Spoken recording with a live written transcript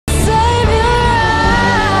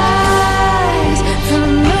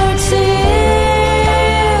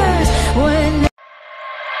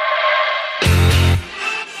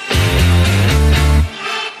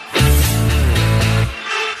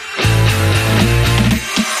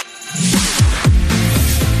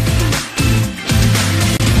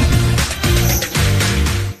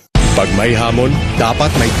May hamon,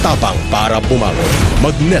 dapat may tapang para bumangon.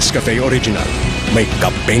 Mag-Nescafe Original. May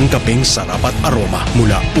kapeng-kapeng sarap at aroma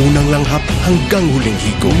mula unang langhap hanggang huling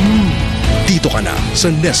higop. Dito ka na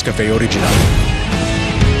sa Nescafe Original.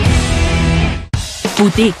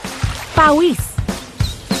 Putik, pawis,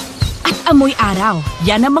 at amoy araw.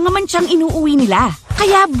 Yan ang mga mantsang inuuwi nila.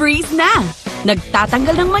 Kaya breeze na!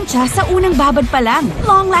 Nagtatanggal ng mantsa sa unang babad pa lang.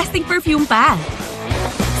 Long-lasting perfume pa.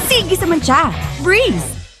 Sige sa mantsa.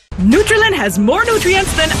 Breeze! Nutrilin has more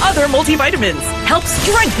nutrients than other multivitamins. Helps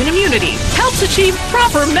strengthen immunity. Helps achieve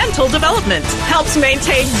proper mental development. Helps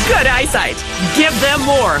maintain good eyesight. Give them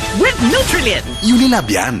more with Nutrilin. Unilab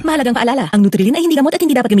yan. Mahalagang paalala, ang Nutrilin ay hindi gamot at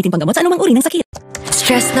hindi dapat gamitin panggamot sa anumang uri ng sakit.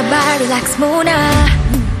 Stress na ba? Relax muna.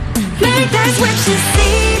 Make that switch to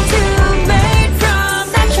C2. Made from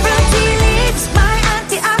natural tea leaves. My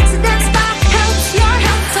antioxidants pack helps your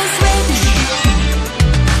health, so switch.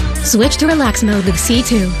 Switch to relax mode with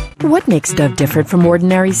C2. What makes Dove different from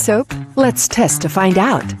ordinary soap? Let's test to find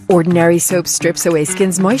out. Ordinary soap strips away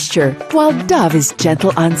skin's moisture, while Dove is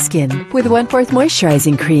gentle on skin with 1/4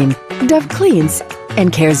 moisturizing cream. Dove cleans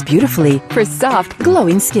and cares beautifully for soft,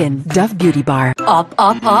 glowing skin. Dove Beauty Bar. Up.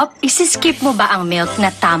 Isi-skip mo ba ang milk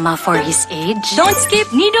na tama for his age? Don't skip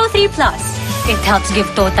Nido 3 Plus. It helps give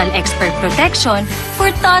total expert protection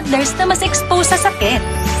for toddlers na mas exposed sa sakit.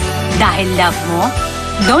 Dahil love mo,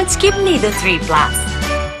 don't skip Nido 3 Plus.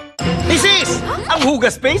 Mrs! Ang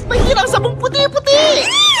hugas paste may hirang sabong puti-puti!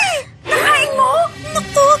 Nakain mo?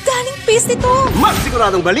 Naku, galing paste ito. Mas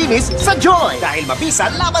siguradong malinis sa Joy! Dahil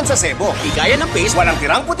mabisa laban sa sebo. Igaya ng paste, walang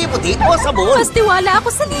tirang puti-puti o sabon. Mas tiwala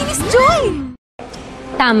ako sa linis, Joy.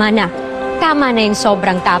 Tama na. Tama na yung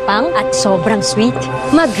sobrang tapang at sobrang sweet.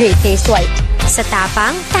 Mag-Great Taste White. Sa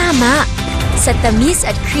tapang, tama. Sa tamis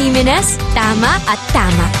at creaminess, tama at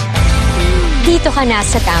tama. Dito ka na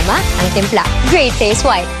sa tama, ang timpla. Great Taste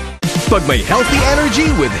White. Pag may healthy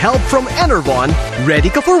energy with help from Enervon,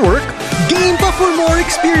 ready ka for work, game pa for more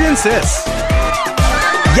experiences.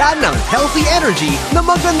 Yan ang healthy energy na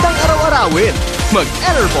magandang araw-arawin.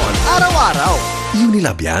 Mag-Enervon araw-araw.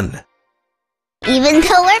 Unilab yan. Even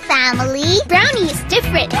though we're family, Brownie is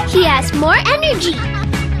different. He has more energy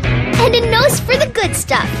and a nose for the good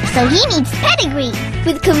stuff. So he needs pedigree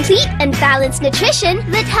with complete and balanced nutrition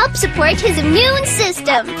that helps support his immune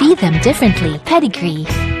system. Feed them differently. Pedigree.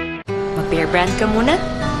 Mag-bear brand ka muna.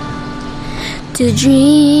 To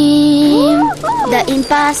dream the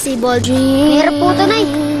impossible dream. Meron po ito, Nay.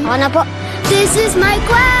 Ako na po. This is my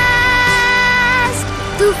quest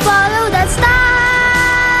to follow the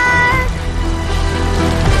star.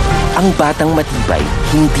 Ang batang matibay,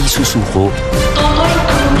 hindi susuko.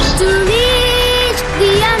 To reach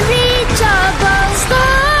the unreachable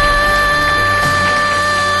star.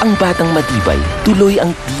 Ang batang matibay, tuloy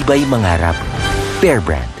ang tibay mangarap. Bear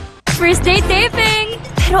Brand. First day taping!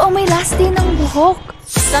 Pero may last day ng buhok.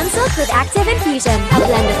 Sunsilk with Active Infusion. A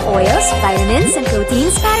blend of oils, vitamins, and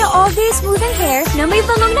proteins para all-day smoothing hair na may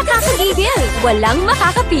bangong nakakagigil. Walang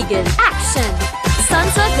makakapigil. Action!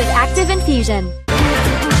 Sunsilk with Active Infusion.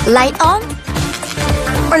 Light on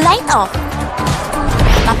or light off?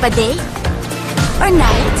 Papaday or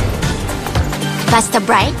night? Basta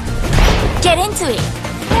bright? Get into it!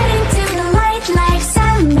 Get into the light like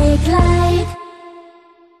sun make light.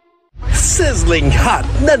 Sizzling hot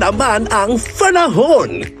na naman ang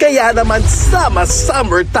panahon. Kaya naman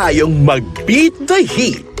sama-summer tayong mag-beat the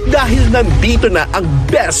heat. Dahil nandito na ang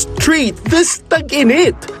best treat this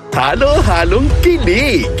tag-init. Halo-halong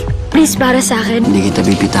kilig. Please, para sa akin. Hindi kita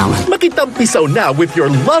bibitawan. Makitampisaw na with your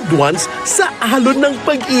loved ones sa alon ng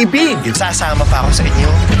pag-ibig. Sasama pa ako sa inyo.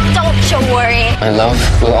 Don't you worry! My love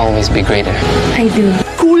will always be greater. I do.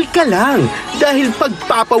 Cool ka lang dahil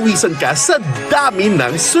pagpapawisan ka sa dami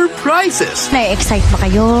ng surprises. Na-excite ba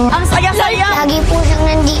kayo? Ang saya-saya! Lagi po siyang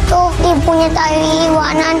nandito. Di po niya tayo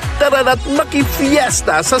iiwanan. Tara na't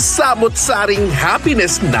makifiesta sa samot-saring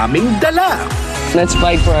happiness naming dala. Let's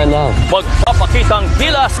fight for our love. Magpapakitang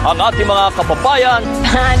gilas ang ating mga kababayan.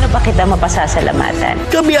 Paano ba kita mapasasalamatan?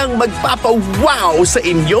 Kami ang magpapawaw sa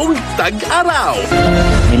inyong tag-araw.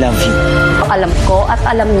 I love you. Alam ko at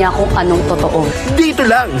alam niya kung anong totoo. Dito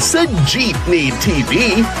lang sa Jeepney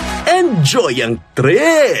TV. Enjoy ang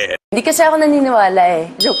trip! Hindi kasi ako naniniwala eh.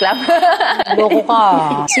 Joke lang. Loko ka.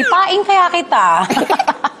 Sipain kaya kita.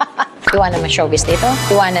 Iwanan mo showbiz dito?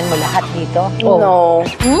 Iwanan mo lahat dito? No.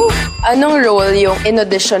 Anong role yung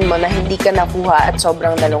in-audition mo na hindi ka nakuha at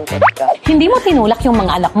sobrang nalungkot ka? Hindi mo tinulak yung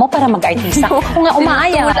mga anak mo para mag-artista. Kung nga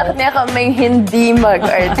umaaya. Tinulak niya kaming hindi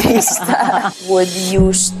mag-artista. Would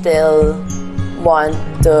you still want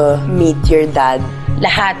to meet your dad?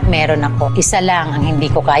 Lahat meron ako. Isa lang ang hindi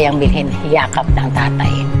ko kayang bilhin, yakap ng tatay.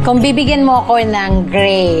 Kung bibigyan mo ako ng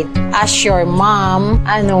grade as your mom,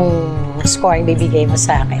 anong scoring bibigay mo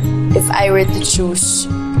sa akin? If I were to choose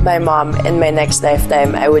my mom in my next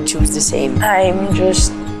lifetime, I would choose the same. I'm just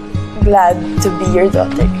glad to be your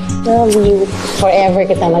daughter. Love you. Forever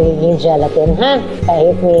kita magiging gelatin, ha?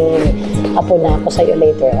 Kahit may apo na ako sa'yo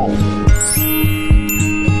later on.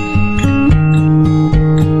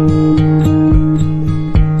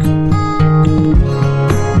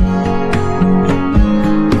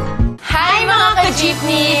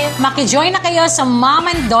 Jeepney! Maki-join na kayo sa Mom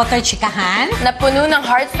and Daughter Chikahan na puno ng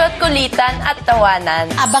heartfelt kulitan at tawanan.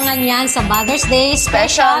 Abangan yan sa Mother's Day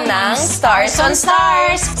Special ng Stars on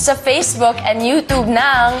Stars sa Facebook and YouTube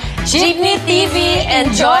ng Jeepney TV.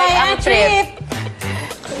 Enjoy ang trip!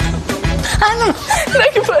 Ano?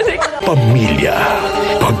 Nagbalik. Pamilya,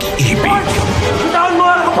 pag-ibig, Bitawan mo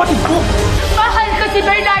ang kapatid ko! Mahal ko si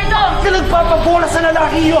Bernardo! Nagpapabola sa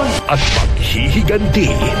lalaki yon! at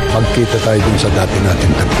paghihiganti. Magkita tayo dun sa dati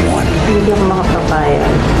nating tagpuan. Hindi ako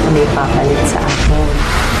makapapayag na may papalit sa akin.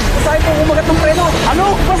 Saan po kumagat ng preno? Ano?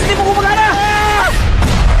 Basta di mo kumagana!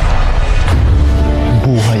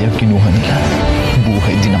 Buhay ang kinuha nila.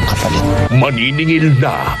 Buhay din ang kapalit. Maniningil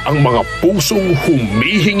na ang mga pusong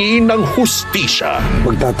humihingi ng hustisya.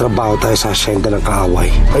 Magtatrabaho tayo sa asyenda ng kaaway.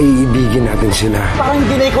 Paiibigin natin sila. Parang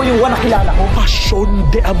hindi na ikaw yung one na kilala ko. Pasyon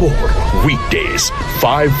de Amor. Weekdays,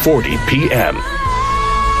 5:40 p.m.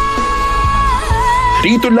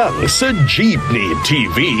 Dito lang sa Jeepney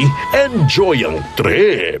TV. Enjoy ang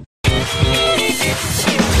trip!